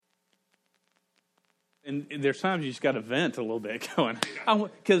And there's times you just got to vent a little bit, going,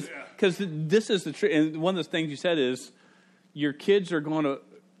 because this is the truth. And one of the things you said is your kids are going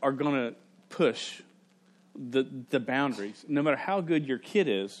to push the boundaries. No matter how good your kid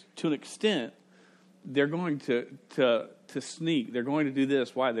is, to an extent, they're going to sneak. They're going to do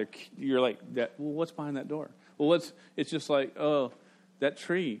this. Why? You're like that. Well, what's behind that door? Well, it's just like, oh, that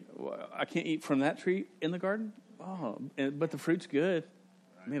tree. I can't eat from that tree in the garden. Oh, but the fruit's good.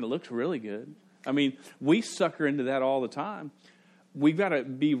 I mean, it looks really good. I mean, we sucker into that all the time. We've got to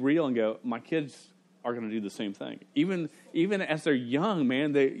be real and go, my kids are going to do the same thing. Even as they're young,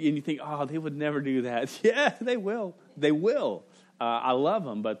 man, and you think, oh, they would never do that. Yeah, they will. They will. I love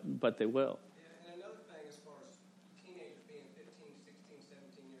them, but they will. Yeah, and another thing, as far as teenagers being 15, 16,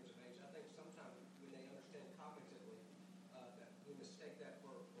 17 years of age, I think sometimes when they understand cognitively that we mistake that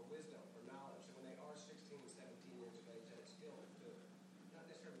for wisdom, for knowledge. So when they are 16, 17 years of age, that it's still to not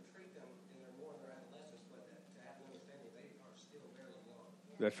necessarily treat them in their more of their adolescence, but to have an understanding they are still very young.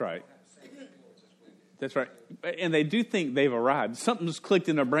 That's right. They don't have the same experience as we do. That's right. And they do think they've arrived. Something's clicked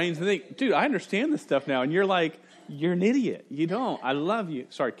in their brains. And they think, dude, I understand this stuff now. And you're like, you're an idiot. You don't. I love you.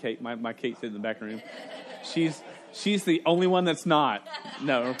 Sorry, Kate. My Kate's in the back room. She's the only one that's not.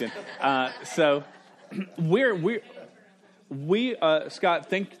 No, okay. So we Scott,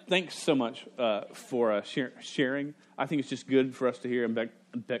 thanks so much for sharing. I think it's just good for us to hear. And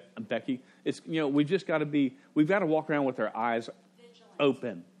Becky, it's we've got to walk around with our eyes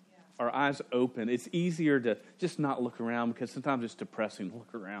open. Our eyes open. It's easier to just not look around because sometimes it's depressing to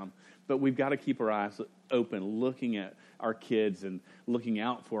look around. But we've got to keep our eyes open, looking at our kids and looking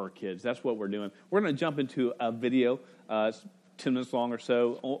out for our kids. That's what we're doing. We're going to jump into a video, 10 minutes long or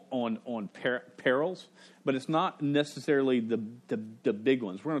so, on perils. But it's not necessarily the big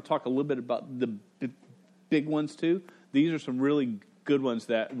ones. We're going to talk a little bit about the big ones too. These are some really good ones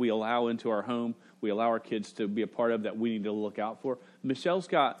that we allow into our home. We allow our kids to be a part of that we need to look out for. Michelle's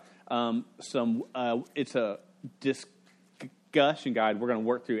got it's a discussion guide we're going to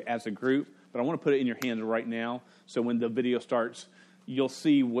work through as a group, but I want to put it in your hands right now. So when the video starts, you'll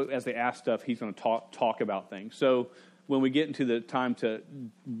see as they ask stuff, he's going to talk about things. So when we get into the time to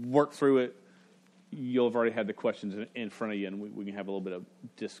work through it, you'll have already had the questions in front of you, and we can have a little bit of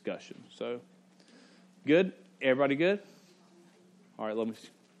discussion. So good? Everybody good? All right, let me see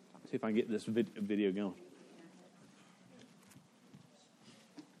if I can get this video going.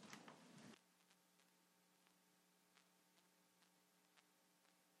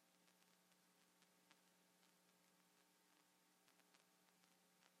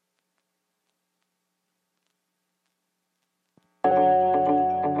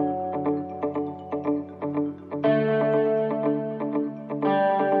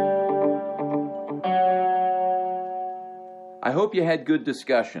 I hope you had good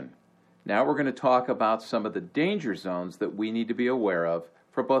discussion. Now we're going to talk about some of the danger zones that we need to be aware of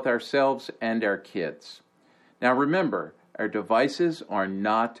for both ourselves and our kids. Now remember, our devices are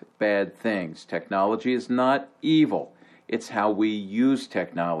not bad things. Technology is not evil. It's how we use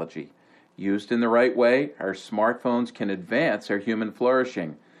technology. Used in the right way, our smartphones can advance our human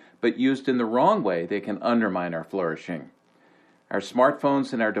flourishing, but used in the wrong way, they can undermine our flourishing. Our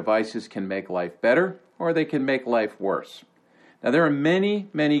smartphones and our devices can make life better, or they can make life worse. Now, there are many,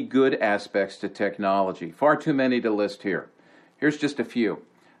 many good aspects to technology, far too many to list here. Here's just a few.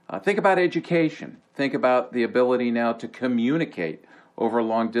 Think about education. Think about the ability now to communicate over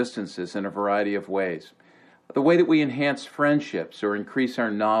long distances in a variety of ways. The way that we enhance friendships or increase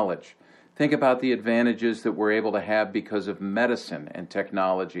our knowledge. Think about the advantages that we're able to have because of medicine and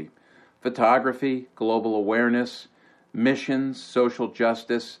technology. Photography, global awareness, missions, social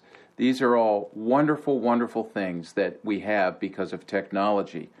justice. These are all wonderful, wonderful things that we have because of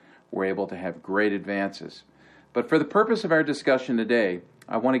technology. We're able to have great advances. But for the purpose of our discussion today,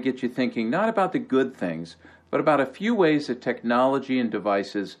 I want to get you thinking not about the good things, but about a few ways that technology and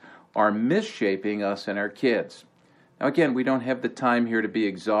devices are misshaping us and our kids. Now again, we don't have the time here to be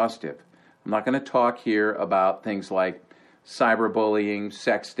exhaustive. I'm not going to talk here about things like cyberbullying,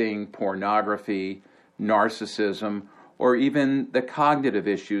 sexting, pornography, narcissism, or even the cognitive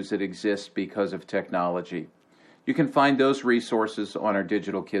issues that exist because of technology. You can find those resources on our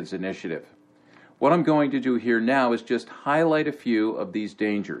Digital Kids Initiative. What I'm going to do here now is just highlight a few of these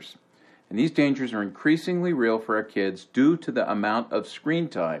dangers. And these dangers are increasingly real for our kids due to the amount of screen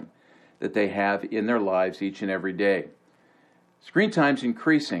time that they have in their lives each and every day. Screen time's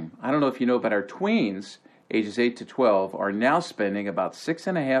increasing. I don't know if you know, but our tweens, ages 8 to 12, are now spending about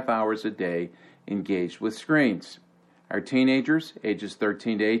 6.5 hours a day engaged with screens. Our teenagers, ages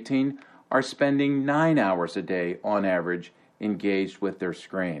 13 to 18, are spending 9 hours a day on average engaged with their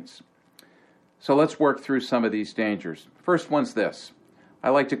screens. So let's work through some of these dangers. First one's this.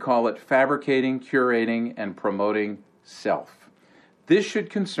 I like to call it fabricating, curating, and promoting self. This should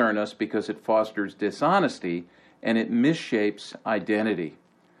concern us because it fosters dishonesty and it misshapes identity.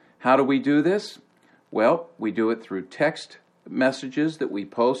 How do we do this? Well, we do it through text messages that we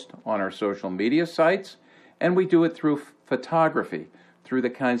post on our social media sites, and we do it through photography, through the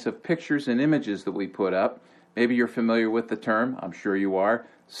kinds of pictures and images that we put up. Maybe you're familiar with the term, I'm sure you are,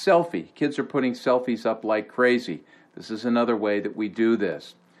 selfie. Kids are putting selfies up like crazy. This is another way that we do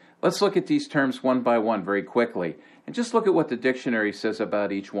this. Let's look at these terms one by one very quickly, and just look at what the dictionary says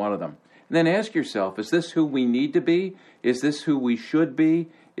about each one of them. And then ask yourself, is this who we need to be? Is this who we should be?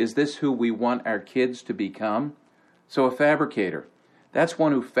 Is this who we want our kids to become? So a fabricator, that's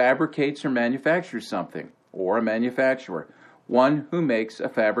one who fabricates or manufactures something, or a manufacturer, one who makes a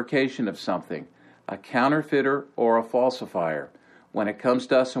fabrication of something, a counterfeiter or a falsifier. When it comes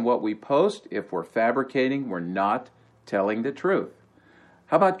to us and what we post, if we're fabricating, we're not telling the truth.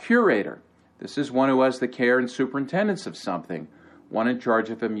 How about curator? This is one who has the care and superintendence of something, one in charge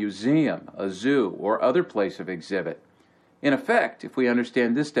of a museum, a zoo, or other place of exhibit. In effect, if we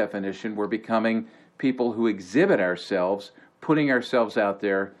understand this definition, we're becoming people who exhibit ourselves, putting ourselves out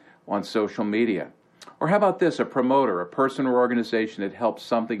there on social media. Or how about this, a promoter, a person or organization that helps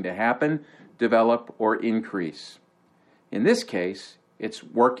something to happen, develop, or increase. In this case, it's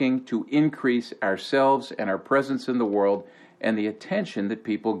working to increase ourselves and our presence in the world and the attention that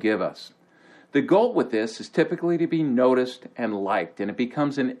people give us. The goal with this is typically to be noticed and liked, and it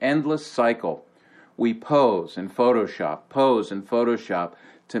becomes an endless cycle. We pose and Photoshop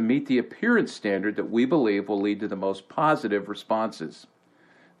to meet the appearance standard that we believe will lead to the most positive responses.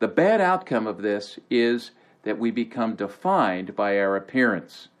 The bad outcome of this is that we become defined by our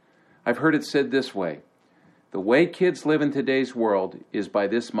appearance. I've heard it said this way: the way kids live in today's world is by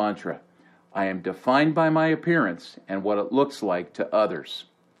this mantra: I am defined by my appearance and what it looks like to others.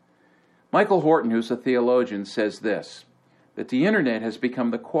 Michael Horton, who's a theologian, says this, that the internet has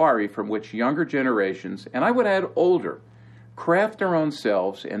become the quarry from which younger generations, and I would add older, craft their own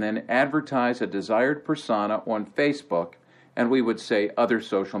selves and then advertise a desired persona on Facebook, and we would say other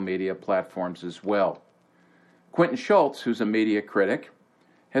social media platforms as well. Quentin Schultz, who's a media critic,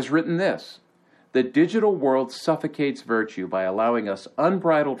 has written this: the digital world suffocates virtue by allowing us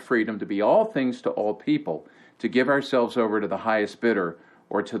unbridled freedom to be all things to all people, to give ourselves over to the highest bidder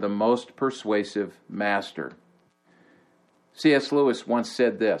or to the most persuasive master. C.S. Lewis once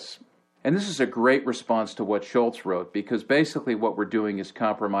said this, and this is a great response to what Schultz wrote, because basically what we're doing is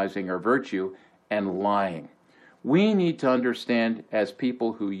compromising our virtue and lying. We need to understand as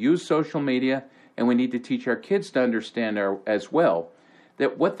people who use social media, and we need to teach our kids to understand as well,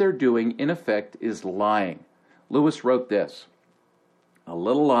 that what they're doing, in effect, is lying. Lewis wrote this: a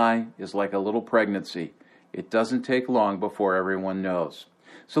little lie is like a little pregnancy. It doesn't take long before everyone knows.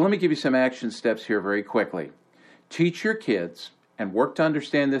 So let me give you some action steps here very quickly. Teach your kids, and work to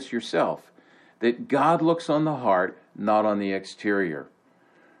understand this yourself, that God looks on the heart, not on the exterior.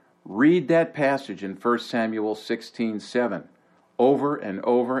 Read that passage in 1 Samuel 16:7 over and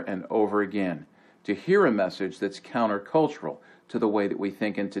over and over again to hear a message that's countercultural to the way that we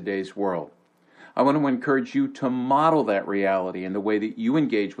think in today's world. I want to encourage you to model that reality in the way that you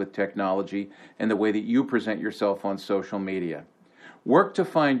engage with technology and the way that you present yourself on social media. Work to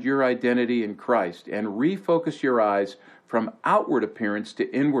find your identity in Christ and refocus your eyes from outward appearance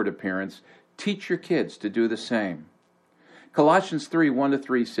to inward appearance. Teach your kids to do the same. Colossians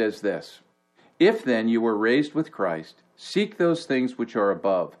 3:1-3 says this: if then you were raised with Christ, seek those things which are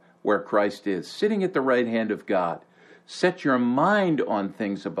above, where Christ is, sitting at the right hand of God. Set your mind on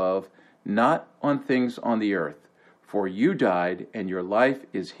things above, not on things on the earth. For you died, and your life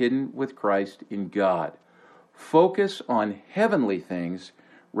is hidden with Christ in God. Focus on heavenly things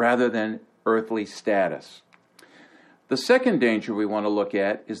rather than earthly status. The second danger we want to look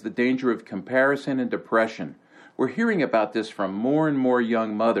at is the danger of comparison and depression. We're hearing about this from more and more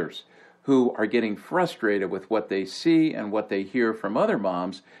young mothers who are getting frustrated with what they see and what they hear from other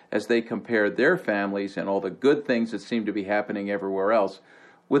moms as they compare their families and all the good things that seem to be happening everywhere else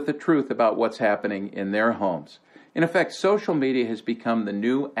with the truth about what's happening in their homes. In effect, social media has become the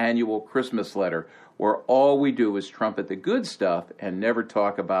new annual Christmas letter, where all we do is trumpet the good stuff and never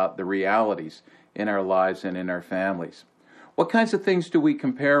talk about the realities in our lives and in our families. What kinds of things do we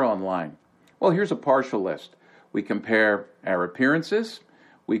compare online? Well, here's a partial list. We compare our appearances.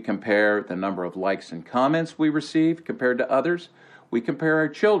 We compare the number of likes and comments we receive compared to others. We compare our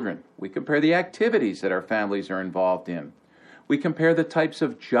children. We compare the activities that our families are involved in. We compare the types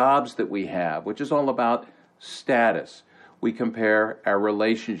of jobs that we have, which is all about status. We compare our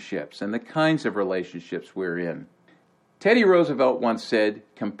relationships and the kinds of relationships we're in. Teddy Roosevelt once said,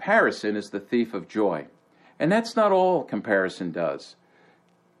 "Comparison is the thief of joy." And that's not all comparison does.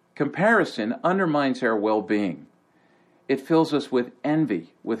 Comparison undermines our well-being. It fills us with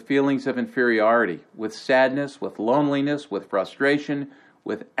envy, with feelings of inferiority, with sadness, with loneliness, with frustration,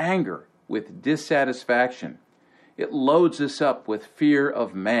 with anger, with dissatisfaction. It loads us up with fear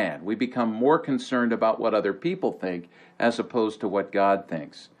of man. We become more concerned about what other people think as opposed to what God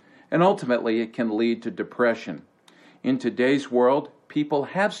thinks. And ultimately, it can lead to depression. In today's world, people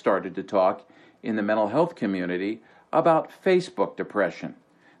have started to talk in the mental health community about Facebook depression,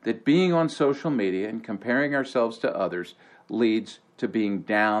 that being on social media and comparing ourselves to others leads to being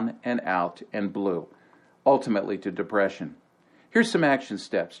down and out and blue, ultimately to depression. Here's some action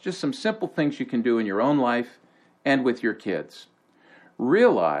steps, just some simple things you can do in your own life and with your kids.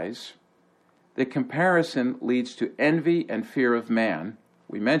 Realize that comparison leads to envy and fear of man.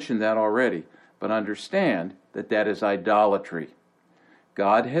 We mentioned that already, but understand that that is idolatry.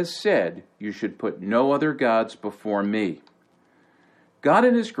 God has said, "You should put no other gods before me." God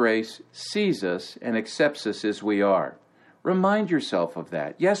in His grace sees us and accepts us as we are. Remind yourself of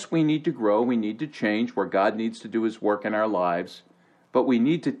that. Yes, we need to grow, we need to change where God needs to do His work in our lives, but we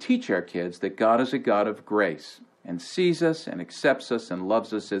need to teach our kids that God is a God of grace and sees us and accepts us and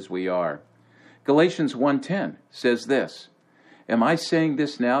loves us as we are. Galatians 1:10 says this, "Am I saying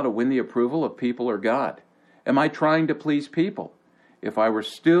this now to win the approval of people or God? Am I trying to please people? If I were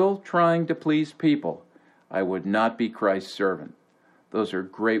still trying to please people, I would not be Christ's servant." Those are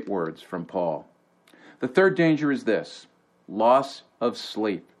great words from Paul. The third danger is this: loss of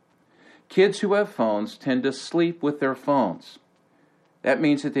sleep. Kids who have phones tend to sleep with their phones. That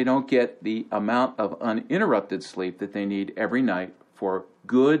means that they don't get the amount of uninterrupted sleep that they need every night for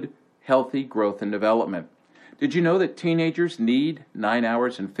good, healthy growth and development. Did you know that teenagers need 9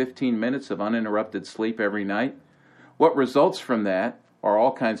 hours and 15 minutes of uninterrupted sleep every night? What results from that are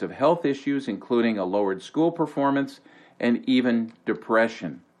all kinds of health issues, including a lowered school performance and even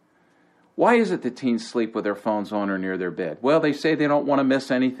depression. Why is it that teens sleep with their phones on or near their bed? Well, they say they don't want to miss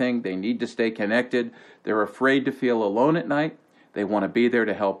anything. They need to stay connected. They're afraid to feel alone at night. They want to be there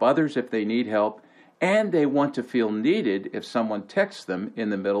to help others if they need help. And they want to feel needed if someone texts them in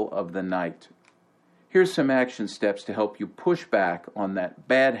the middle of the night. Here's some action steps to help you push back on that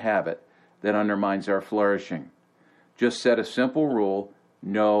bad habit that undermines our flourishing. Just set a simple rule: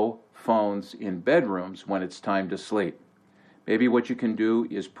 no phones in bedrooms when it's time to sleep. Maybe what you can do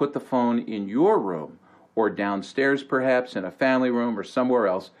is put the phone in your room or downstairs perhaps in a family room or somewhere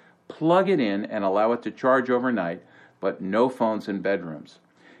else. Plug it in and allow it to charge overnight, but no phones in bedrooms.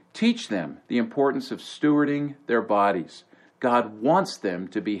 Teach them the importance of stewarding their bodies. God wants them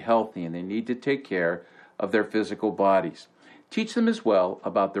to be healthy, and they need to take care of their physical bodies. Teach them as well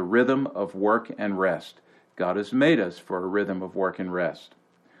about the rhythm of work and rest. God has made us for a rhythm of work and rest.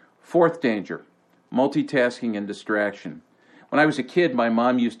 Fourth danger: multitasking and distraction. When I was a kid, my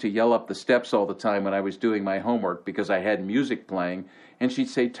mom used to yell up the steps all the time when I was doing my homework because I had music playing, and she'd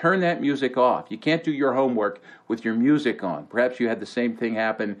say, "Turn that music off. You can't do your homework with your music on." Perhaps you had the same thing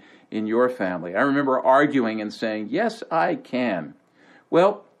happen in your family. I remember arguing and saying, "Yes, I can."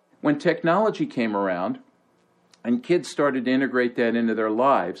 Well, when technology came around and kids started to integrate that into their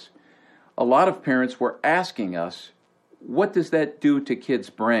lives, a lot of parents were asking us, what does that do to kids'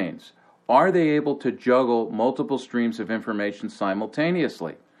 brains? Are they able to juggle multiple streams of information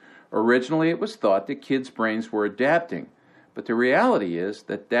simultaneously? Originally, it was thought that kids' brains were adapting, but the reality is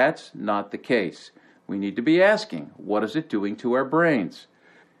that that's not the case. We need to be asking, what is it doing to our brains?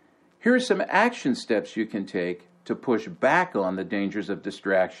 Here are some action steps you can take to push back on the dangers of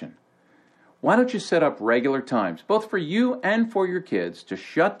distraction. Why don't you set up regular times, both for you and for your kids, to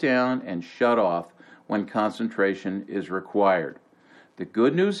shut down and shut off when concentration is required? The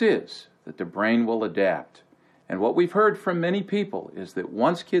good news is that the brain will adapt. And what we've heard from many people is that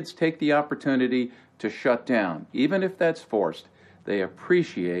once kids take the opportunity to shut down, even if that's forced, they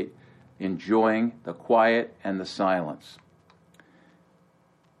appreciate enjoying the quiet and the silence.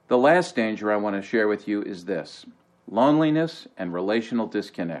 The last danger I want to share with you is this: loneliness and relational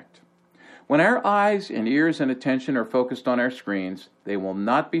disconnect. When our eyes and ears and attention are focused on our screens, they will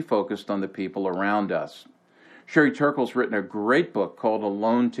not be focused on the people around us. Sherry Turkle's written a great book called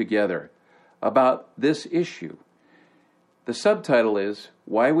Alone Together about this issue. The subtitle is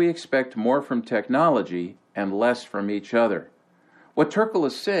Why We Expect More from Technology and Less from Each Other. What Turkle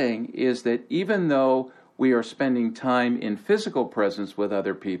is saying is that even though we are spending time in physical presence with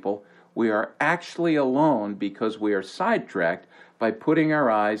other people, we are actually alone because we are sidetracked by putting our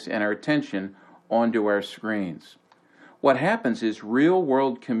eyes and our attention onto our screens. what happens is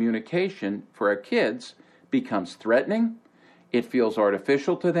real-world communication for our kids becomes threatening. It feels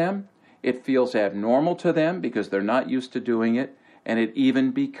artificial to them. It feels abnormal to them because they're not used to doing it, and it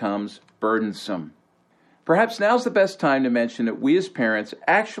even becomes burdensome. Perhaps now's the best time to mention that we as parents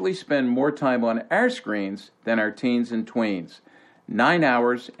actually spend more time on our screens than our teens and tweens, 9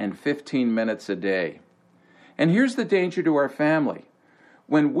 hours and 15 minutes a day. And here's the danger to our family.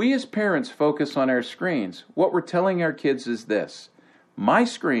 When we as parents focus on our screens, what we're telling our kids is this: my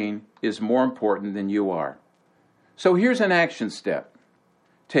screen is more important than you are. So here's an action step.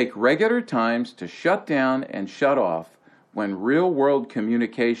 Take regular times to shut down and shut off when real-world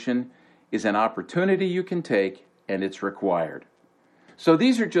communication is an opportunity you can take and it's required. So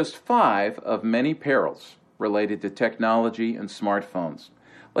these are just 5 of many perils related to technology and smartphones.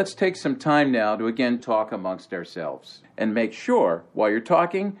 Let's take some time now to again talk amongst ourselves. And make sure, while you're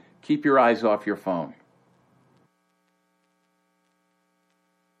talking, keep your eyes off your phone.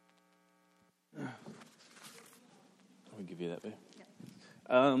 Let me give you that, babe.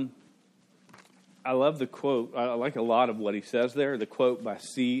 I love the quote. I like a lot of what he says there. The quote by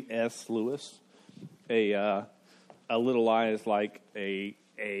C.S. Lewis: "A little lie is like a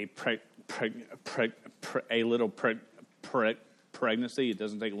little pregnancy. It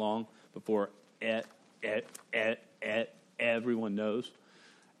doesn't take long before everyone knows."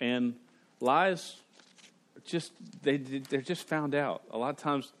 And lies, they're just found out. A lot of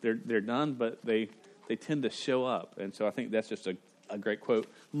times they're done, but they tend to show up. And so I think that's just a great quote.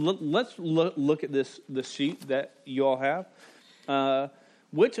 Let's look at this sheet that you all have.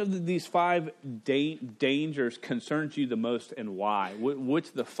 Which of these 5 dangers concerns you the most, and why? Which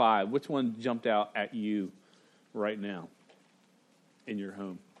of the 5? Which one jumped out at you right now in your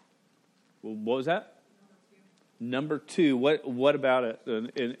home? Well, what was that? Number 2. What about it,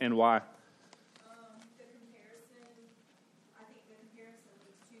 and why? The comparison. I think the comparison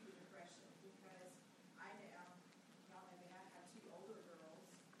leads to the depression, because I know, y'all know me, I have 2 older girls,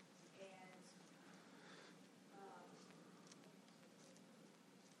 and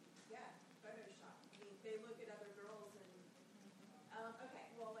Photoshop. I mean, they look at other girls and, okay,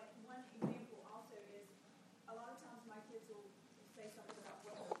 well, like one example also is, a lot of times my kids will say something about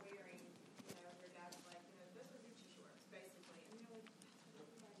what they're wearing. You know, their dad's like, you know, those are Gucci shorts, basically. And they're like, that's what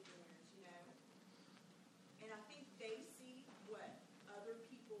everybody wears, you know. And I think they see what other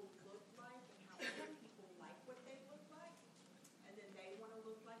people look like and how other people like what they look like. And then they want to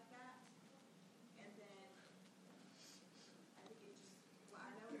look like that. And then I think it just, well,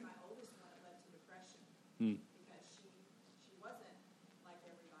 I know in my oldest one it led to depression. Because she wasn't like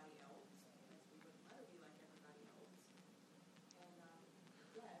everybody else, because we wouldn't let her be like everybody else. And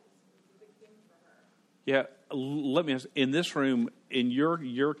yeah, it was a big thing for her. Yeah, let me ask, in this room, in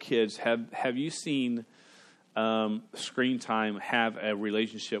your kids, have you seen screen time have a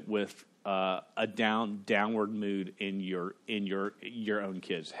relationship with a downward mood in your own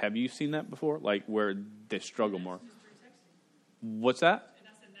kids? Have you seen that before? Like where they struggle more? What's that? And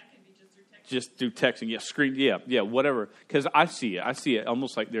I said that can be just through texting. Just through texting, yeah, screen, yeah, whatever. Because I see it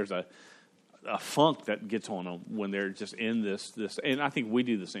almost like there's a funk that gets on them when they're just in this, and I think we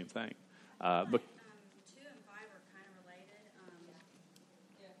do the same thing. But 2 and 5 are kind of related.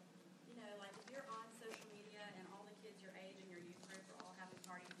 You know, like if you're on social media and all the kids your age and your youth group are all having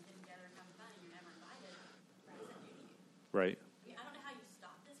parties and getting together and having fun, and you're never invited, what does that do to you? right, I don't know how you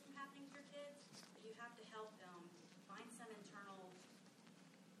stop this from happening to your kids, but you have to help them find some internal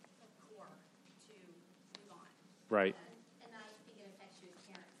core to move on. right, And I think it affects you as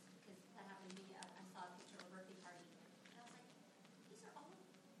parents, because that happened to me. I saw a picture of a birthday party, and I was like, these are all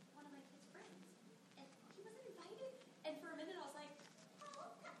one of my kids' friends. And he wasn't invited. And for a minute I was like,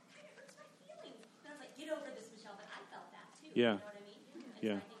 oh, that kind of hurts my feelings. And I was like, get over this, Michelle, but I felt that too. Yeah. You know what I mean? And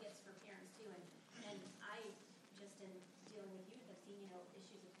Yeah. so I think it's for parents too. And I, just in dealing with youth, I've seen,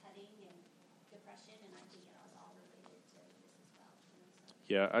 issues of cutting and depression, and I think it was all related to this as well. So.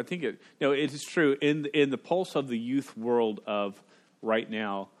 yeah. I think it is true in the pulse of the youth world of right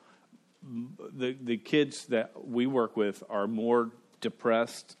now. The kids that we work with are more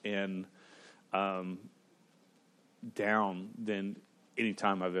depressed and down than any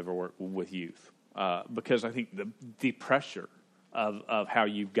time I've ever worked with youth, because I think the pressure of how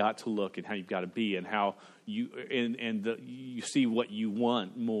you've got to look and how you've got to be and how you you see what you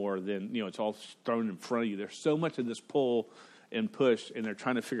want more than it's all thrown in front of you. There's so much of this pull and push, and they're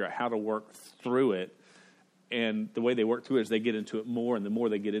trying to figure out how to work through it. And the way they work through it is they get into it more, and the more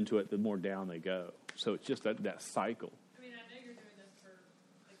they get into it, the more down they go. So it's just that cycle. I mean, I know you're doing this for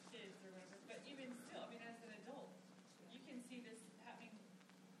the kids or whatever, but even still, I mean, as an adult, you can see this happening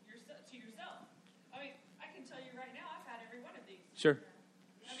to yourself. I mean, I can tell you right now, I've had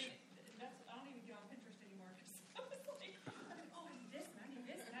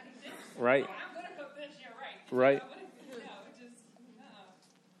Right. I'm going to cook this, yeah, right. Right.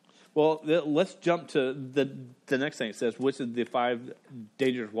 Well, let's jump to the next thing. It says, which of the 5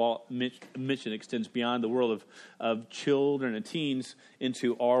 dangers Walt mission extends beyond the world of children and teens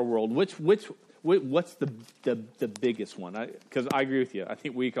into our world? What's the biggest one? Because I agree with you. I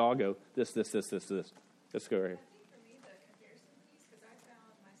think we could all go this. Let's go right here. I think for me, the comparison piece, because I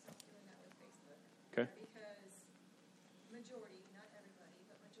found myself doing that with Facebook. Okay. Because majority, not everybody,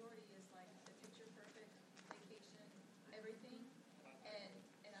 but majority is like the picture perfect vacation, everything. And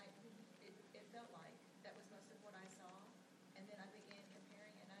it felt like that was most of what I saw. And then I began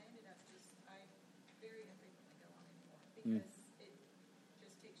comparing, and I ended up I very infrequently go on anymore because it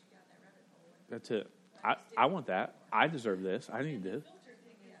just takes you down that rabbit hole. And That's it. I want that. I deserve this. I need this. Filter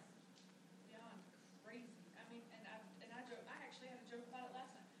thing is beyond crazy. I mean, and I joke. I actually had a joke about it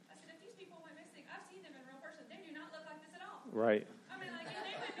last night. I said, if these people went missing, I've seen them in real person. They do not look like this at all. Right. I mean, like, if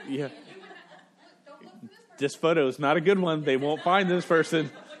they went missing, Yeah. you would not, don't look for this person. This photo is not a good one. They won't find this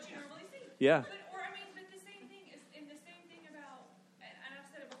person. What you normally see. Yeah. But the same thing is, and the same thing about, and I've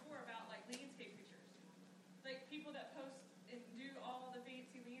said it before about like landscape pictures. Like people that post and do all the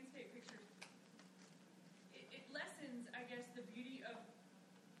fancy landscape pictures. It lessens, I guess, the beauty of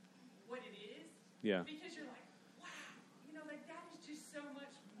what it is. Yeah. Because you're like, wow, like that is just so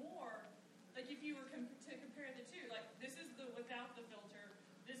much more. Like if you were to compare the two, like this is the without the filter,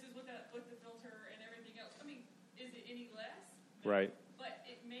 this is with the filter and everything else. I mean, is it any less? No. Right. But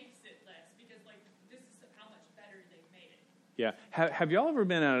it makes it less because like this is how much better they've made it. Yeah. Have y'all ever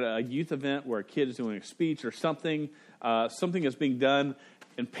been at a youth event where a kid is doing a speech or something? Something is being done,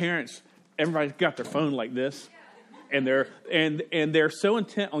 and parents, everybody's got their phone like this, and they're so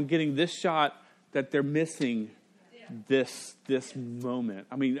intent on getting this shot that they're missing this moment.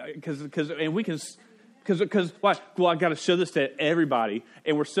 I mean, because why? Well, I got to show this to everybody,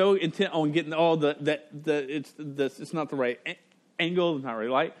 and we're so intent on getting all it's not the right angle, it's not right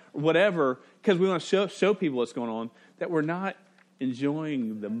light, or whatever, because we want to show people what's going on, that we're not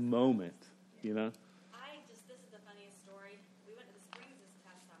enjoying the moment. This is the funniest story. We went to the Springs this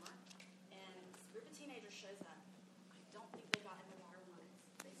past summer, and this group of teenagers shows up. I don't think they got in the water once.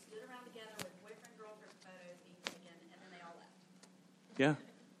 They stood around together with boyfriend, girlfriend photos, being taken, and then they all left. Yeah,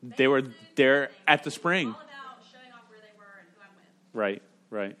 they were there at the spring. All about showing off where they were and who I'm with. Right.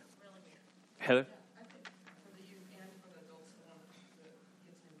 Really weird. Heather? I think for the youth and for the adults, the one that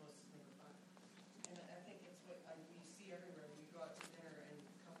gets me most is number 5. And I think it's what we see everywhere. We go out to dinner and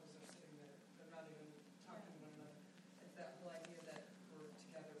couples are sitting there. They're not even talking to one another. It's that whole idea that we're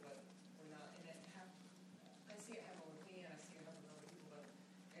together, but we're not. And I see it happen with me, and I see it happen with other people.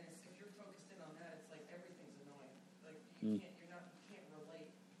 And if you're focused in on that, it's like everything's annoying. Like you can't relate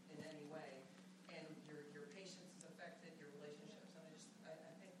in any way, and your patience is affected, your relationships, and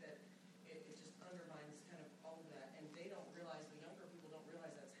I think that it just undermines kind of all of that, and they don't realize, the younger people don't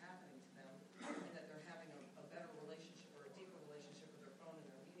realize that's happening to them, and that they're having a better relationship or a deeper relationship with their phone and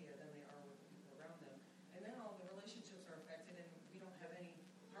their media than they are with the people around them, and then all the relationships are affected, and we don't have any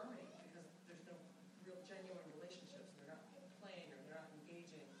harmony because there's no real genuine relationships. They're not playing or they're not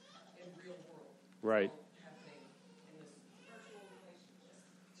engaging in real world. Right. It's all happening in this virtual relationship.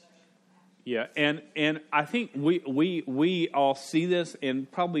 Yeah, and I think we all see this and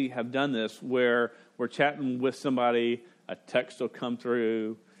probably have done this where we're chatting with somebody, a text will come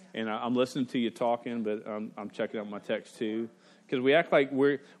through, and I'm listening to you talking, but I'm checking out my text too, because we act like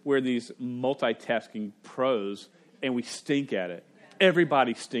we're these multitasking pros, and we stink at it.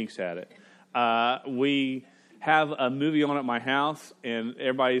 Everybody stinks at it. We have a movie on at my house, and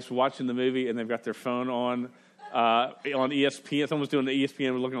everybody's watching the movie, and they've got their phone on ESPN. Someone's doing the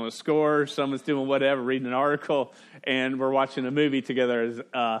ESPN, we're looking on the score. Someone's doing whatever, reading an article, and we're watching a movie together as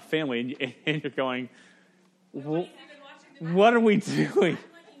a family. And you're going, what are we doing? I'm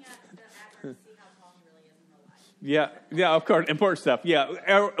looking at the actor to see how tall he really is in real life. Yeah, of course, important stuff.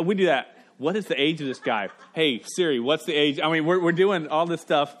 Yeah, we do that. What is the age of this guy? Hey Siri, what's the age? I mean, we're doing all this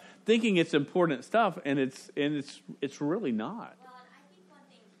stuff, thinking it's important stuff, and it's really not. Well, and I think one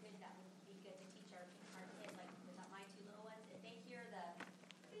thing good that would be good to teach our kids, like my 2 little ones, if they hear the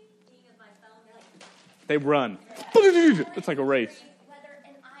ding of my phone, they're like, They run. It's like a race.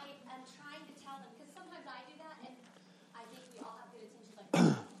 and I am trying to tell them, because sometimes I do that, and I think we all have good intentions, like,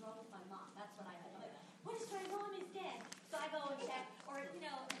 what's wrong with my mom? That's what I do. Like, what if my mom is dead? So I go and check, or, I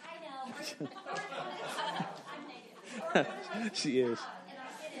know, I'm negative. Or one of my She is. and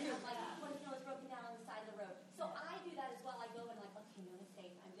I get it, I'm like, what if it's broken down on the side of the road? So I do that as well. I go and like, okay, no, it's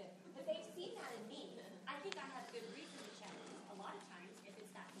safe, I'm good. But they've seen that in me. I think I have good reason to check a lot of times if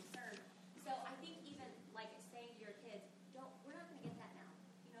it's that concern. So I think even like saying to your kids, we're not going to get that now.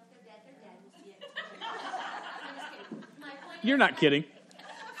 If they're dead, they're You're not kidding.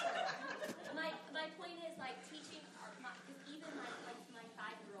 My point is like teaching, because even my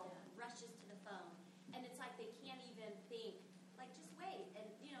 5-year-old rushes to the phone, and it's like they can't even think, like just wait, and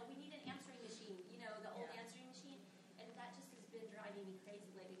we need an answering machine, the old answering machine, and that just has been driving me crazy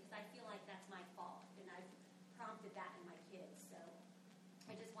lately because I feel like that's my fault, and I've prompted that in my kids. So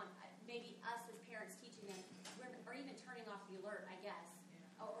I just want maybe us as parents teaching them, or even turning off the alert, I guess,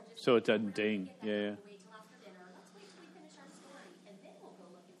 or just So it doesn't ding. Yeah. wait till after dinner. Let's wait till we finish our story, and then we'll go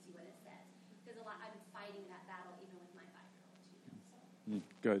look and see what it says. Because I'm fighting that battle even with my 5-year-old. So.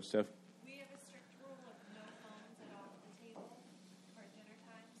 Go ahead, Steph. We have a strict rule of no phones at all at the table for dinner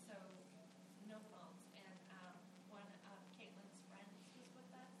time, so no phones. And one of Caitlin's friends was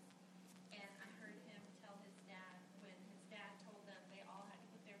with us, and I heard him tell his dad when his dad told them they all had to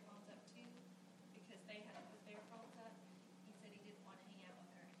put their phones up too, because they had to put their phones up. He said he didn't want to hang out with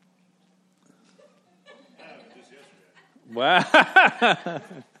her anymore. Wow.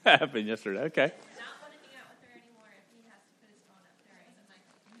 Happened yesterday. Okay. Not want to hang out with her anymore if he has to put his phone up there. And I'm like,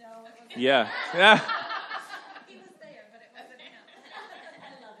 no, it wasn't. Yeah. He was there, but it wasn't him.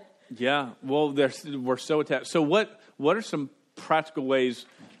 I love it. Yeah. Well, we're so attached. So what are some practical ways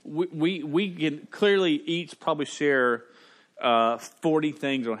we can clearly each probably share 40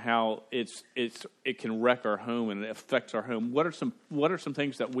 things on how it can wreck our home and it affects our home. What are some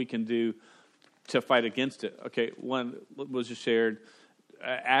things that we can do to fight against it? Okay, one was just shared.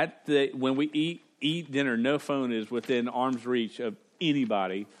 When we eat dinner, no phone is within arm's reach of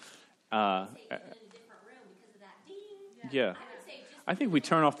anybody. Say even in a different room because of that ding. Yeah, I would say just I think we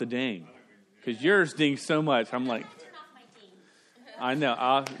turn off the ding because yours dings so much. I'm like, turn off my ding. I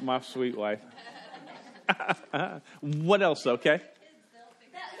know, my sweet wife. What else? Okay,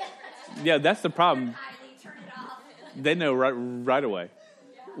 yeah, that's the problem. Kylie, turn it off. They know right away.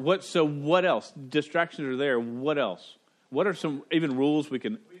 What else? Distractions are there. What else? What are some even rules we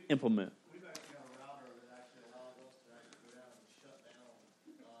can implement? We've actually got a router that actually allows us to actually go down and shut down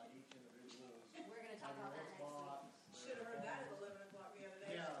each individual. We're going to talk about that next week. Should have heard that at 11 o'clock the other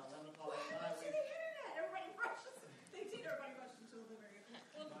day. Yeah, 11 o'clock at night. To the internet. Everybody rushes. They did. Everybody rushes into the living room.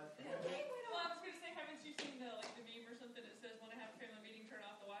 Well, I was going to say, haven't you seen the meme or something that says, "Want to have a family meeting? Turn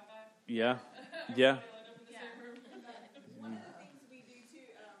off the Wi-Fi." Yeah, Everybody yeah. will end up in the same room. One of the things we do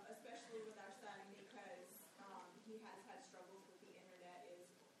too, especially with our son, because he has had struggles with the internet, is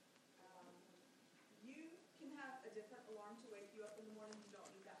you can have a different alarm to wake you up in the morning. You don't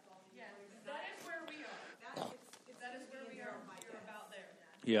need that phone Yes, anymore. that is where we are. That is where we are. You're about there.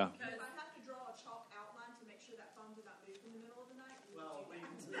 Yeah. If I have to draw a chalk outline to make sure that phone does not move in the middle of the night, we Well, will we've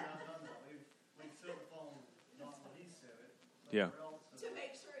do that. not done that. We've set the phone not when he set it. Yeah. somewhere else To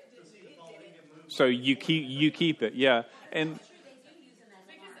make sure it To didn't, see the it phone didn't. didn't get moved. So you keep it. Yeah, and I'm sure they do use them as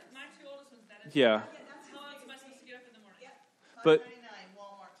Because alarms. my two oldest ones, that is. yeah, Yeah, that's his How else am I biggest supposed to thing. get up in the morning? but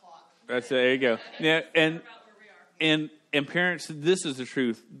Walmart clock. there you go. Yeah, and We're about where we are. and parents, this is the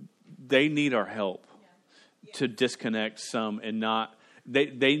truth. They need our help to disconnect some and not.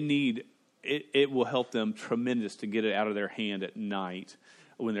 They need it. It will help them tremendous to get it out of their hand at night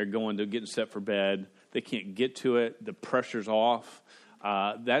when they're going to getting set for bed. They can't get to it. The pressure's off.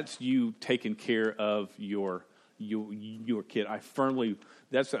 That's you taking care of your kid.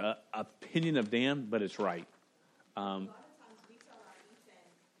 That's an opinion of Dan, but it's right. A lot of times we tell our Ethan,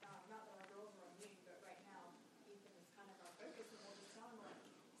 not that our girls are on leave, but right now Ethan is kind of our focus, and we'll just tell him, like,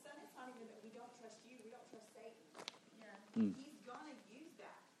 son, it's not even that we don't trust you, we don't trust Satan. He's gonna use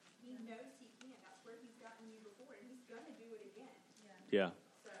that. He knows he can. That's where he's gotten you before, and he's gonna do it again. Yeah.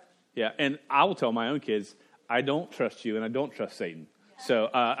 So Yeah, and I will tell my own kids, I don't trust you and I don't trust Satan. So,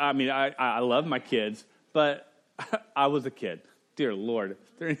 I love my kids, but I was a kid. Dear Lord, if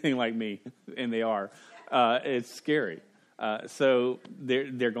they're anything like me, and they are, it's scary. So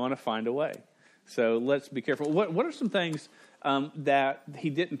they're going to find a way. So let's be careful. What are some things that he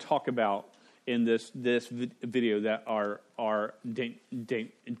didn't talk about in this video that are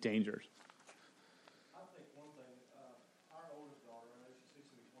dangers? I think one thing, our oldest daughter, I know she's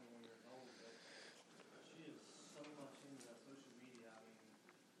 21 years old, but she is so much into that social media. I mean,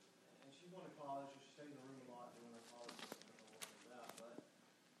 and she's going to college, so she stays in the room a lot doing her college and stuff like that. But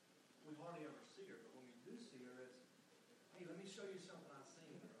we hardly ever see her. But when we do see her, it's, hey, let me show you something I've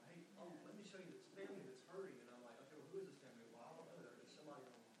seen. Or, hey, let me show you this family that's hurting. And I'm like, okay, well, who is this family? Well, I don't know. There's somebody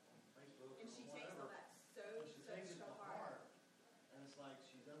on Facebook and or she takes whatever. all that so And she takes it so to hard. heart. And it's like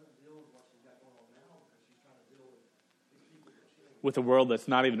she doesn't deal with what she's got going on now because she's trying to deal with these people that she With a world that's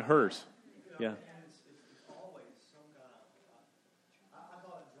not even hers. Yeah. And it's always some kind of, I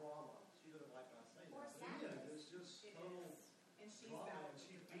call it drama. She doesn't like when I say that. But it is. It's just total And she's drama, valid. and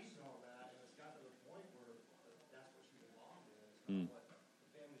she feeds on that, and it's got to the point where that's what she's involved in.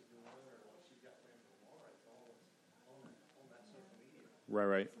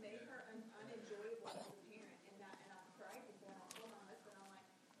 Right. It's made her unenjoyable as a parent, and I've cried before, and I told my husband, I'm like,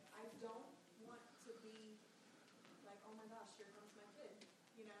 I don't want to be like, oh my gosh, here comes my kid,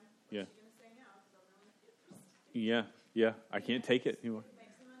 you know? Yeah. What's she gonna say now? Because I'm really interested. Yeah. I can't take it anymore. It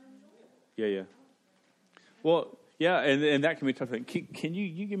makes them unenjoyable. Yeah. Well, yeah, and that can be a tough thing. Can you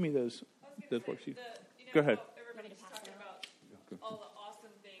give me those worksheets? Go ahead. Everybody's talking about all the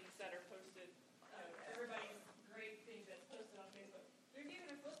awesome things that are posted. Everybody's great things that's posted on Facebook. There's even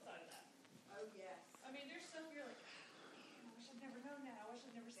a flip side of that. Oh, yes. I mean, there's stuff you're like, man, I wish I'd never known that. I wish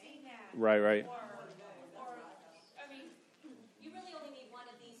I'd never seen that. Right. Or I mean, You really only need one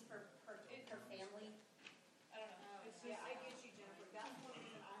of these per family. I don't know. It's just, Yeah, I get you, Jennifer. That's one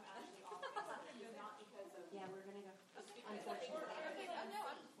reason I'm actually off Facebook, not because of. Yeah, we're gonna go.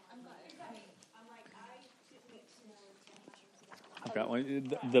 I'm like, I should make I've got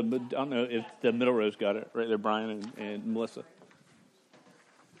one. I don't know if the middle row's got it right there, Brian and Melissa.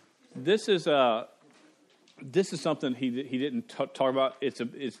 This is something he didn't talk about. He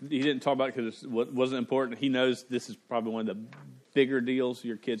didn't talk about it because it wasn't important. He knows this is probably one of the bigger deals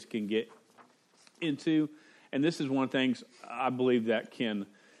your kids can get into, and this is one of the things I believe that can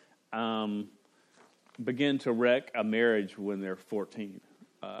begin to wreck a marriage when they're 14.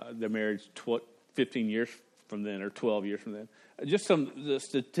 Their marriage 15 years from then or 12 years from then. Just some the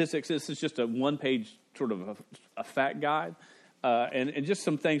statistics. This is just a one-page sort of a fact guide. And just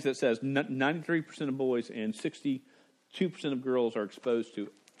some things that says 93% of boys and 62% of girls are exposed to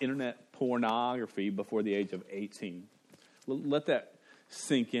internet pornography before the age of 18. Let that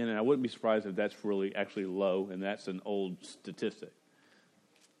sink in, and I wouldn't be surprised if that's really actually low, and that's an old statistic.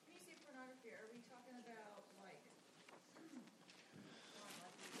 when you say pornography, are we talking about like,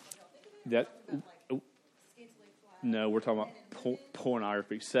 That scantily clad? no, we're talking about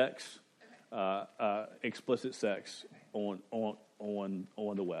pornography, sex, explicit sex on the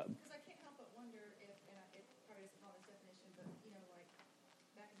web. Because I can't help but wonder if, and it probably doesn't follow this definition, but you know, like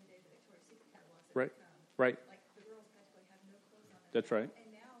back in the day, the Victoria's Secret catalogs that Right. would come, Right. like the girls practically have no clothes on. That's right.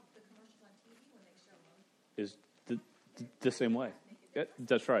 And now the commercials on TV when they show them, Is the same way. Yeah,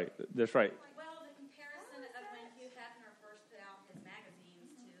 that's right. That's right. Well, the comparison of when Hugh Hefner first put out his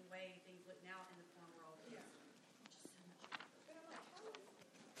magazines to the way things look now in the porn world is just so much. but I'm like, how is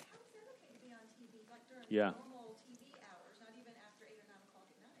that okay to be on TV like during Yeah. normal TV hours, not even after 8 or 9 o'clock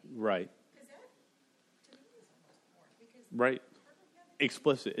at night? Right. Because that to me is almost porn. Because Right. hardly have any-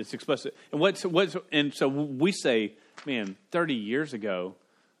 Explicit. It's explicit. And and so we say, man, 30 years ago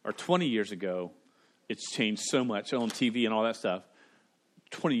or 20 years ago, it's changed so much on TV and all that stuff.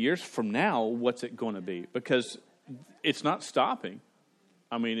 20 years from now, what's it going to be? Because it's not stopping.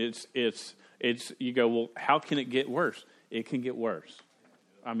 I mean, it's you go, well, how can it get worse? It can get worse.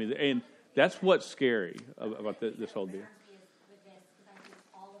 I mean, and that's what's scary about this whole deal. With this, because I think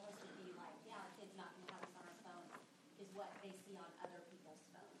all of us would be like, yeah, our kid's not going to have this on our phone, is what they see on other people's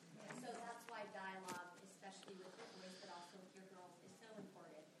phones. So that's why dialogue, especially with your boys, but also with your girls, is so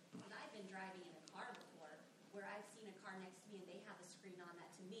important. Because I've been driving in a car before where I've seen a car next to me and they have a screen on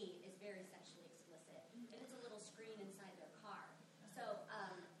that to me is very sexually explicit. And it's a little screen inside their car. So,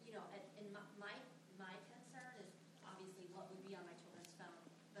 you know, and my concern is obviously what would be on my children's phone,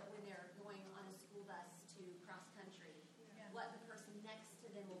 but when they're going on a school bus to cross country, what the person next to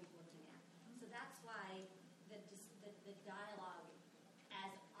them will be looking at. So that's why the dialogue,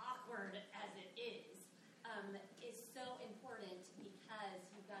 as awkward as it is so important because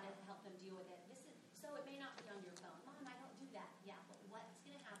you've got to help them deal with it. So it may not be on your phone. Mom, I don't do that. Yeah, but what's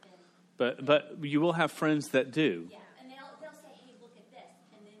going to happen? But you will have friends that do. Yeah, and they'll say, hey, look at this,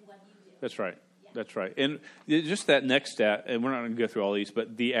 and then what do you do? That's right. Yeah. That's right. And just that next stat, and we're not going to go through all these,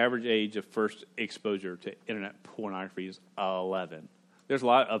 but the average age of first exposure to internet pornography is 11. There's a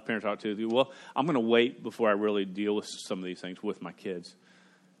lot of parents out there who, well, I'm going to wait before I really deal with some of these things with my kids.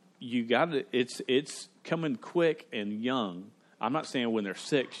 You got to. It's coming quick and young. I'm not saying when they're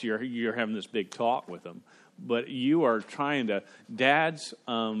 6, you're having this big talk with them, but you are trying to, dads,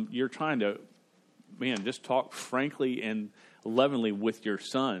 you're trying to, man, just talk frankly and lovingly with your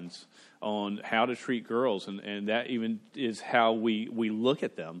sons on how to treat girls, and that even is how we look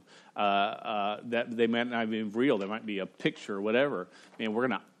at them. That they might not be real, they might be a picture or whatever, and we're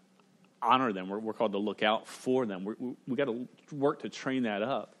going to honor them. We're called to look out for them. We got to work to train that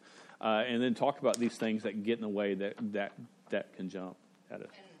up, and then talk about these things that get in the way that can jump at it.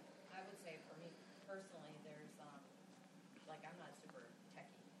 And I would say for me personally, there's like I'm not super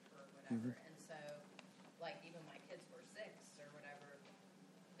techie or whatever, and so like even my kids were 6 or whatever,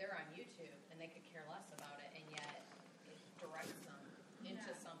 they're on YouTube and they could care less about it, and yet it directs them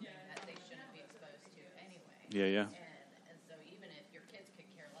into something that they shouldn't be exposed to anyway. Yeah. And so even if your kid's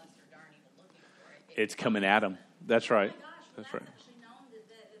It's coming at them. That's right. Oh my gosh, That's well, right. that's actually known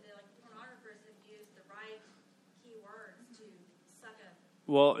that like pornographers have used the right keywords to suck a.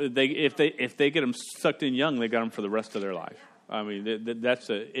 Well, if they get them sucked in young, they got them for the rest of their life. I mean, it's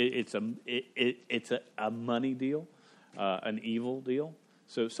a money deal, an evil deal.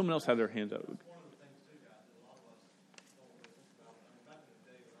 So someone else had their hands up. One of the things too, guys, that a lot of us don't really think about. I mean, back in the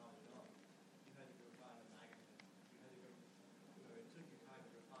day when I was young, you had to go find a magazine. You had to go, it took you time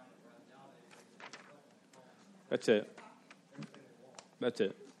to go find it. Whereas nowadays, they just click on the phone. That's it. Everything they want. That's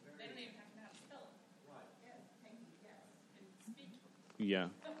it. They don't even have to know how to spell it. Right. And speak.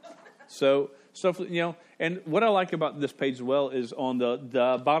 Yeah. So and what I like about this page as well is on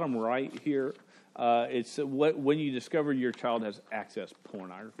the bottom right here. It's when you discover your child has access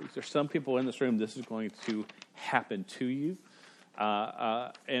pornography. There's some people in this room. This is going to happen to you,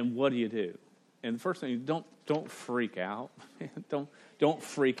 and what do? And the first thing, don't freak out. don't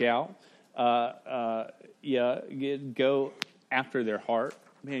freak out. Go after their heart.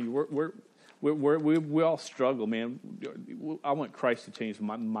 Man, we all struggle, man. I want Christ to change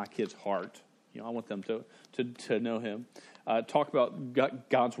my kid's heart. I want them to know Him. Talk about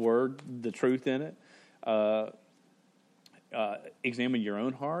God's Word, the truth in it. Examine your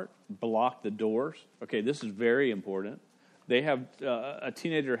own heart. Block the doors. Okay, this is very important. They have a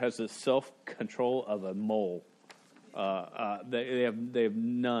teenager has the self-control of a mole. They have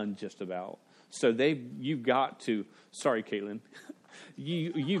none just about. So you've got to. Sorry, Caitlin.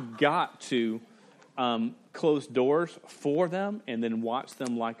 You've got to close doors for them and then watch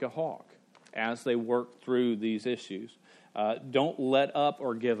them like a hawk as they work through these issues. Don't let up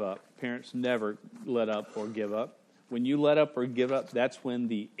or give up. Parents never let up or give up. When you let up or give up, that's when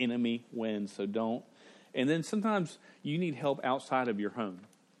the enemy wins. So don't. And then sometimes you need help outside of your home.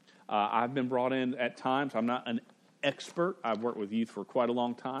 I've been brought in at times. I'm not an expert. I've worked with youth for quite a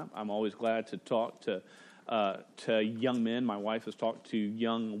long time. I'm always glad to talk to young men. My wife has talked to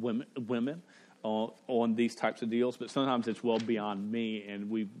young women on these types of deals, but sometimes it's well beyond me, and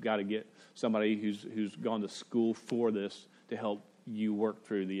we've got to get somebody who's gone to school for this to help you work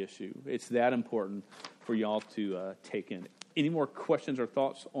through the issue. It's that important for y'all to take in. Any more questions or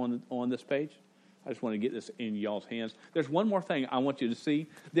thoughts on this page? I just want to get this in y'all's hands. There's one more thing I want you to see.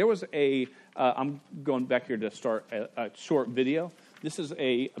 There was I'm going back here to start a short video. This is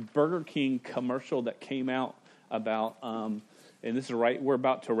a Burger King commercial that came out about, and this is right, we're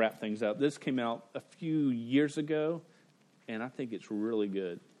about to wrap things up. This came out a few years ago, and I think it's really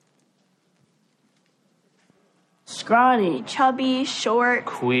good. Scrawny, chubby, short,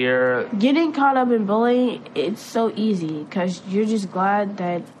 queer. Getting caught up in bullying, it's so easy because you're just glad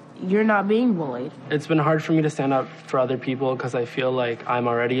that you're not being bullied. It's been hard for me to stand up for other people because I feel like I'm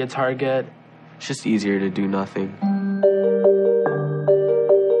already a target. It's just easier to do nothing.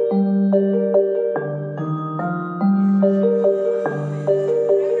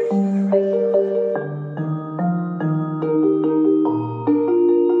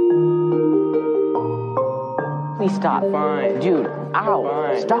 Please stop. Fine. Dude, ow.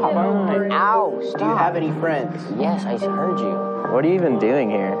 Fine. Stop. Fine. Ow, stop. Do you have any friends? Yes, I heard you. What are you even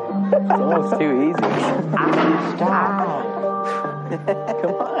doing here? It's almost too easy. Ow, stop.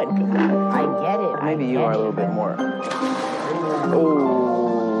 Come on. I get it. Maybe you are a little bit more. Ooh.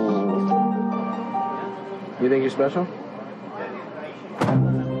 You think you're special?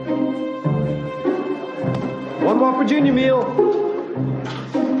 One more Virginia meal.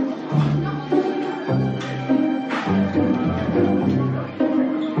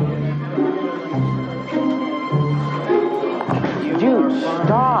 Dude,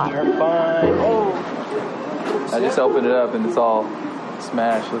 stop. You're fine. I just opened it up and it's all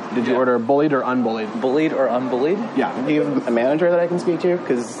smashed. Did you order bullied or unbullied? Bullied or unbullied? Yeah. Do you have a manager that I can speak to?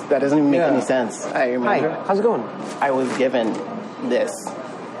 Because that doesn't even make any sense. Hi, your manager. Hi, how's it going? I was given this.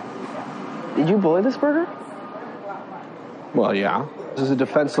 Did you bully this burger? Well, yeah. This is a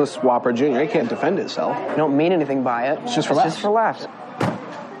defenseless Whopper Jr. He can't defend himself. I don't mean anything by it. It's just for laughs. Just for laughs.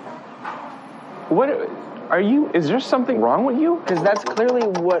 What are you? Is there something wrong with you? Because that's clearly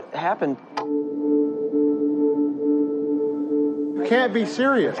what happened. You can't be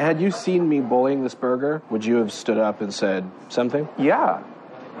serious. Had you seen me bullying this burger, would you have stood up and said something? Yeah.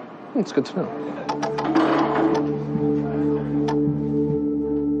 It's good to know.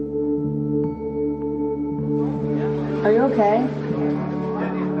 Are you okay?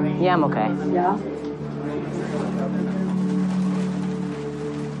 Yeah, I'm okay. Yeah.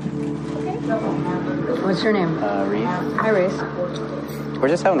 What's your name? Reed. Iris. We're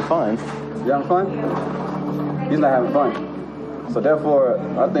just having fun. You having fun? He's not having fun. So therefore,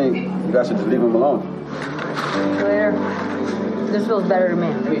 I think you guys should just leave him alone. Later. This feels better to me.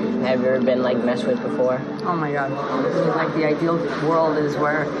 Have you ever been like messed with before? Oh my God. I mean, like the ideal world is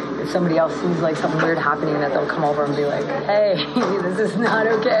where if somebody else sees like something weird happening that they'll come over and be like, hey, this is not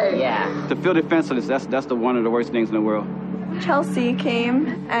okay. Yeah. To feel defenseless, that's the one of the worst things in the world. Chelsea came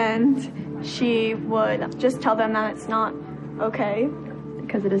and she would just tell them that it's not okay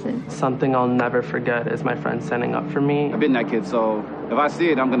because it isn't. Something I'll never forget is my friend standing up for me. I've been that kid, so if I see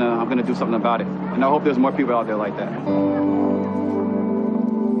it, I'm gonna do something about it. And I hope there's more people out there like that.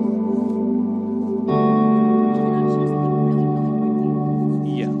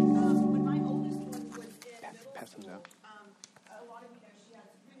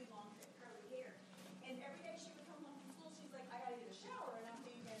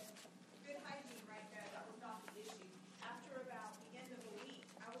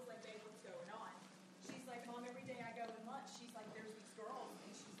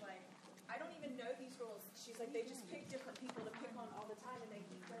 They just pick different people to pick on all the time, and they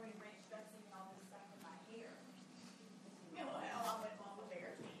keep throwing ranch dressing and all this stuff in my hair. Well, I went mama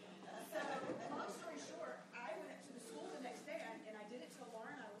bear. So, long story short, I went to the school the next day, and I didn't tell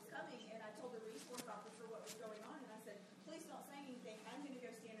Lauren I was coming, and I told the resource officer what was going on, and I said, please don't say anything. I'm going to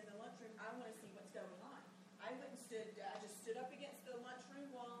go stand in the lunchroom. I want to see what's going on. I went and I just stood up against the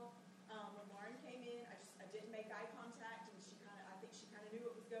lunchroom wall. When Lauren came in, I didn't make eye contact, and I think she kind of knew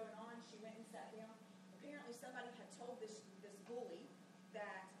what was going on. She went and sat down. Apparently somebody had told this bully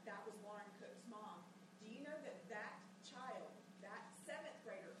that was Lauren Cook's mom. Do you know that child, that 7th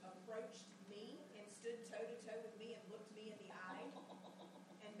grader, approached me and stood toe-to-toe with me and looked me in the eye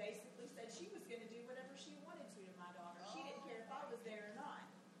and basically said she was going to do whatever she wanted to my daughter. She didn't care if I was there or not.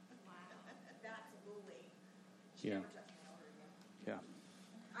 Wow. That's a bully. She never touched my daughter again. Yeah.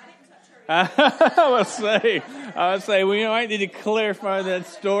 I didn't touch her again. I would say we might need to clarify that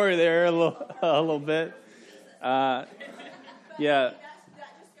story there a little bit. Yeah.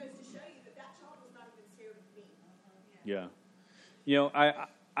 That just goes to show you that child was not even scared of me. Yeah. You know,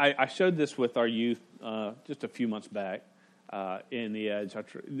 I showed this with our youth just a few months back in the Edge.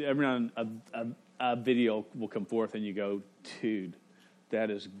 Every now and then a video will come forth and you go, dude,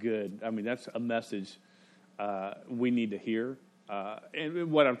 that is good. I mean, that's a message we need to hear.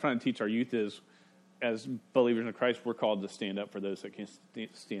 And what I'm trying to teach our youth is, as believers in Christ, we're called to stand up for those that can't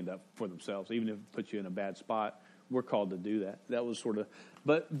stand up for themselves. Even if it puts you in a bad spot, we're called to do that. That was sort of,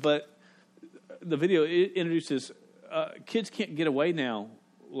 but the video introduces kids can't get away now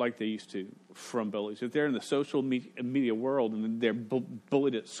like they used to from bullies. If they're in the social media world and they're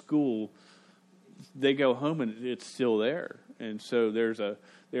bullied at school, they go home and it's still there. And so there's a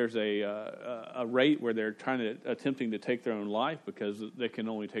rate where they're attempting to take their own life because they can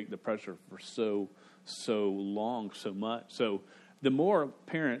only take the pressure for so long, so much. So the more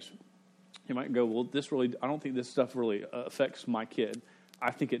parents, you might go, well, I don't think this stuff really affects my kid. I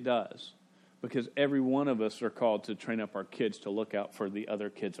think it does, because every one of us are called to train up our kids to look out for the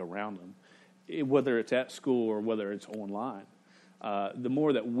other kids around them, whether it's at school or whether it's online. The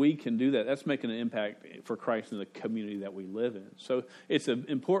more that we can do that, that's making an impact for Christ in the community that we live in. So it's an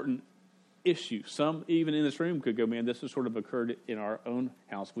important issue. Some, even in this room, could go, man, this has sort of occurred in our own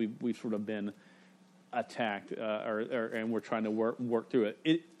house. We've sort of been attacked, and we're trying to work through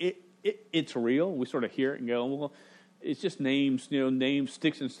it. It's real. We sort of hear it and go, well, it's just names. Names,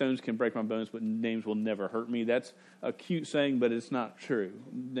 sticks and stones can break my bones, but names will never hurt me. That's a cute saying, but it's not true.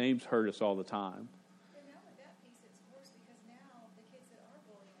 Names hurt us all the time.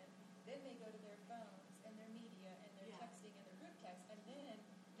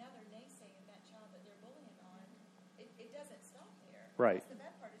 Right. That's the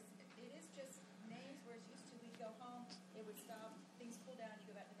bad part. It is just names, whereas used to we'd go home, it would stop, things cool down,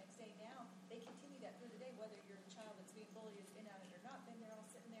 you go back the next day. Now they continue that through the day, whether your child that's being bullied is in on it or not. Then they're all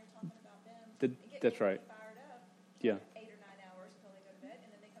sitting there talking about them. That's right. Fired up. Yeah. 8 or 9 hours until they go to bed,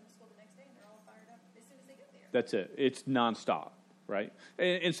 and then they come to school the next day and they're all fired up as soon as they get there. That's it. It's nonstop, right?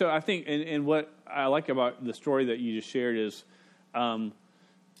 And so I think, and what I like about the story that you just shared is,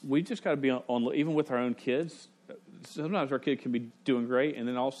 we just got to be on even with our own kids. Sometimes our kid can be doing great, and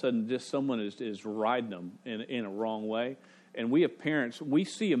then all of a sudden just someone is riding them in a wrong way. And we have parents, we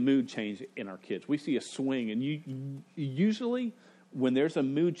see a mood change in our kids. We see a swing. And usually when there's a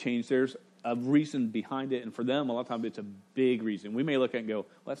mood change, there's a reason behind it. And for them, a lot of times it's a big reason. We may look at it and go,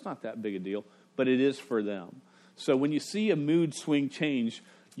 well, that's not that big a deal, but it is for them. So when you see a mood swing change,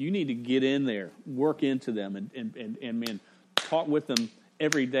 you need to get in there, work into them, and man, talk with them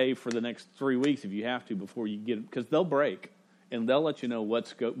every day for the next 3 weeks if you have to before you get them, because they'll break and they'll let you know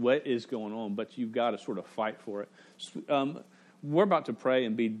what is going on, but you've got to sort of fight for it. we're about to pray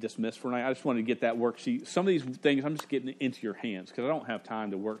and be dismissed for tonight. I just wanted to get that worksheet. Some of these things I'm just getting into your hands because I don't have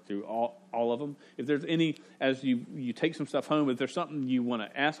time to work through all of them. If there's any, as you take some stuff home, if there's something you want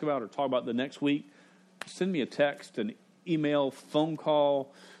to ask about or talk about the next week, send me a text, an email, phone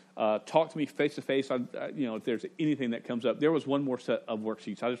call, talk to me face to face. If there's anything that comes up. There was one more set of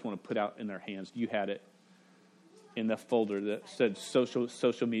worksheets I just want to put out in their hands. You had it in the folder that said social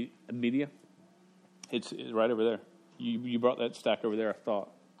media. It's right over there. You brought that stack over there, I thought.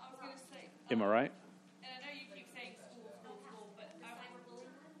 I was going to say. Am I right? And I know you keep saying school, but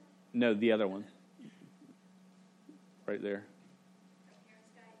No, the other one. Right there.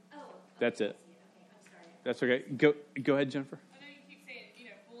 That's it. That's okay. Go ahead, Jennifer. I know you keep saying,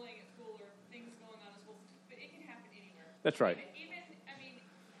 bullying at school or things going on at school, but it can happen anywhere. That's right. Even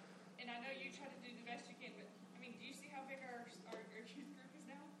and I know you try to do the best you can, but, do you see how big our youth group is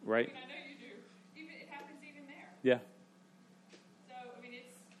now? Right. I know you do. It happens even there. Yeah. So,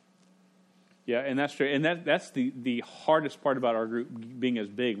 it's... Yeah, and that's true. And that's the hardest part about our group being as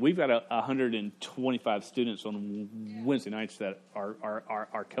big. We've got 125 students on Wednesday nights that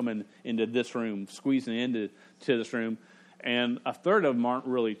are coming into this room, squeezing into this room, and a third of them aren't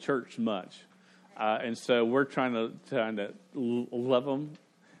really church much. And so we're trying to love them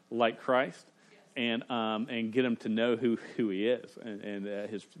like Christ and get them to know who he is and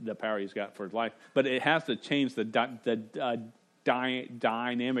the power he's got for his life. But it has to change the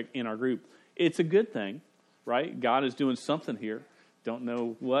dynamic in our group. It's a good thing, right? God is doing something here. Don't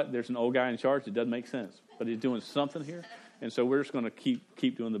know what. There's an old guy in charge. It doesn't make sense. But he's doing something here. And so we're just going to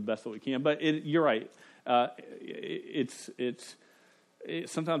keep doing the best that we can. But you're right.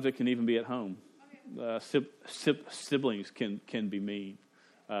 Sometimes it can even be at home. Siblings can be mean.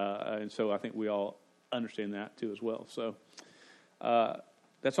 And so I think we all understand that too as well. So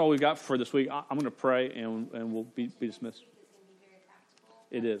that's all we've got for this week. I'm going to pray and we'll be dismissed.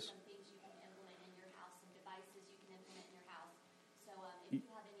 It is.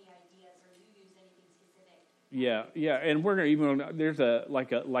 Yeah, and we're gonna even there's a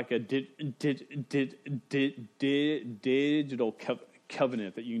digital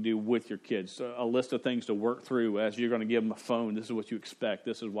covenant that you can do with your kids. A list of things to work through as you're going to give them a phone. This is what you expect.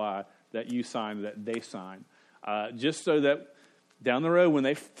 This is why that you sign, that they sign, just so that down the road when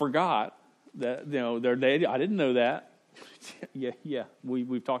they forgot that I didn't know that. yeah,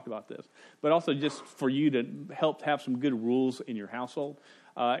 we've talked about this, but also just for you to help have some good rules in your household.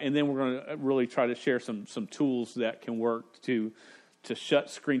 And then we're going to really try to share some tools that can work to shut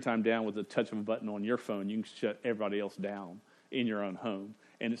screen time down with the touch of a button on your phone. You can shut everybody else down in your own home,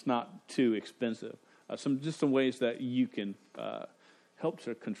 and it's not too expensive. Some ways that you can help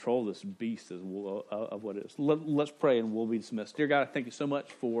to control this beast of what it is. Let's pray, and we'll be dismissed. Dear God, thank you so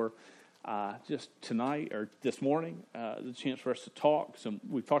much for just tonight or this morning, the chance for us to talk.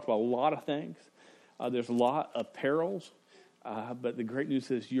 We've talked about a lot of things. There's a lot of perils. But the great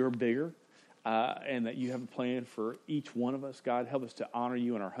news is you're bigger and that you have a plan for each one of us. God, help us to honor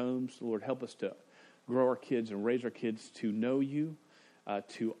you in our homes. Lord, help us to grow our kids and raise our kids to know you,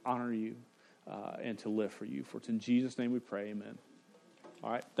 to honor you, and to live for you. For it's in Jesus' name we pray, amen. All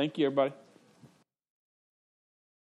right. Thank you, everybody.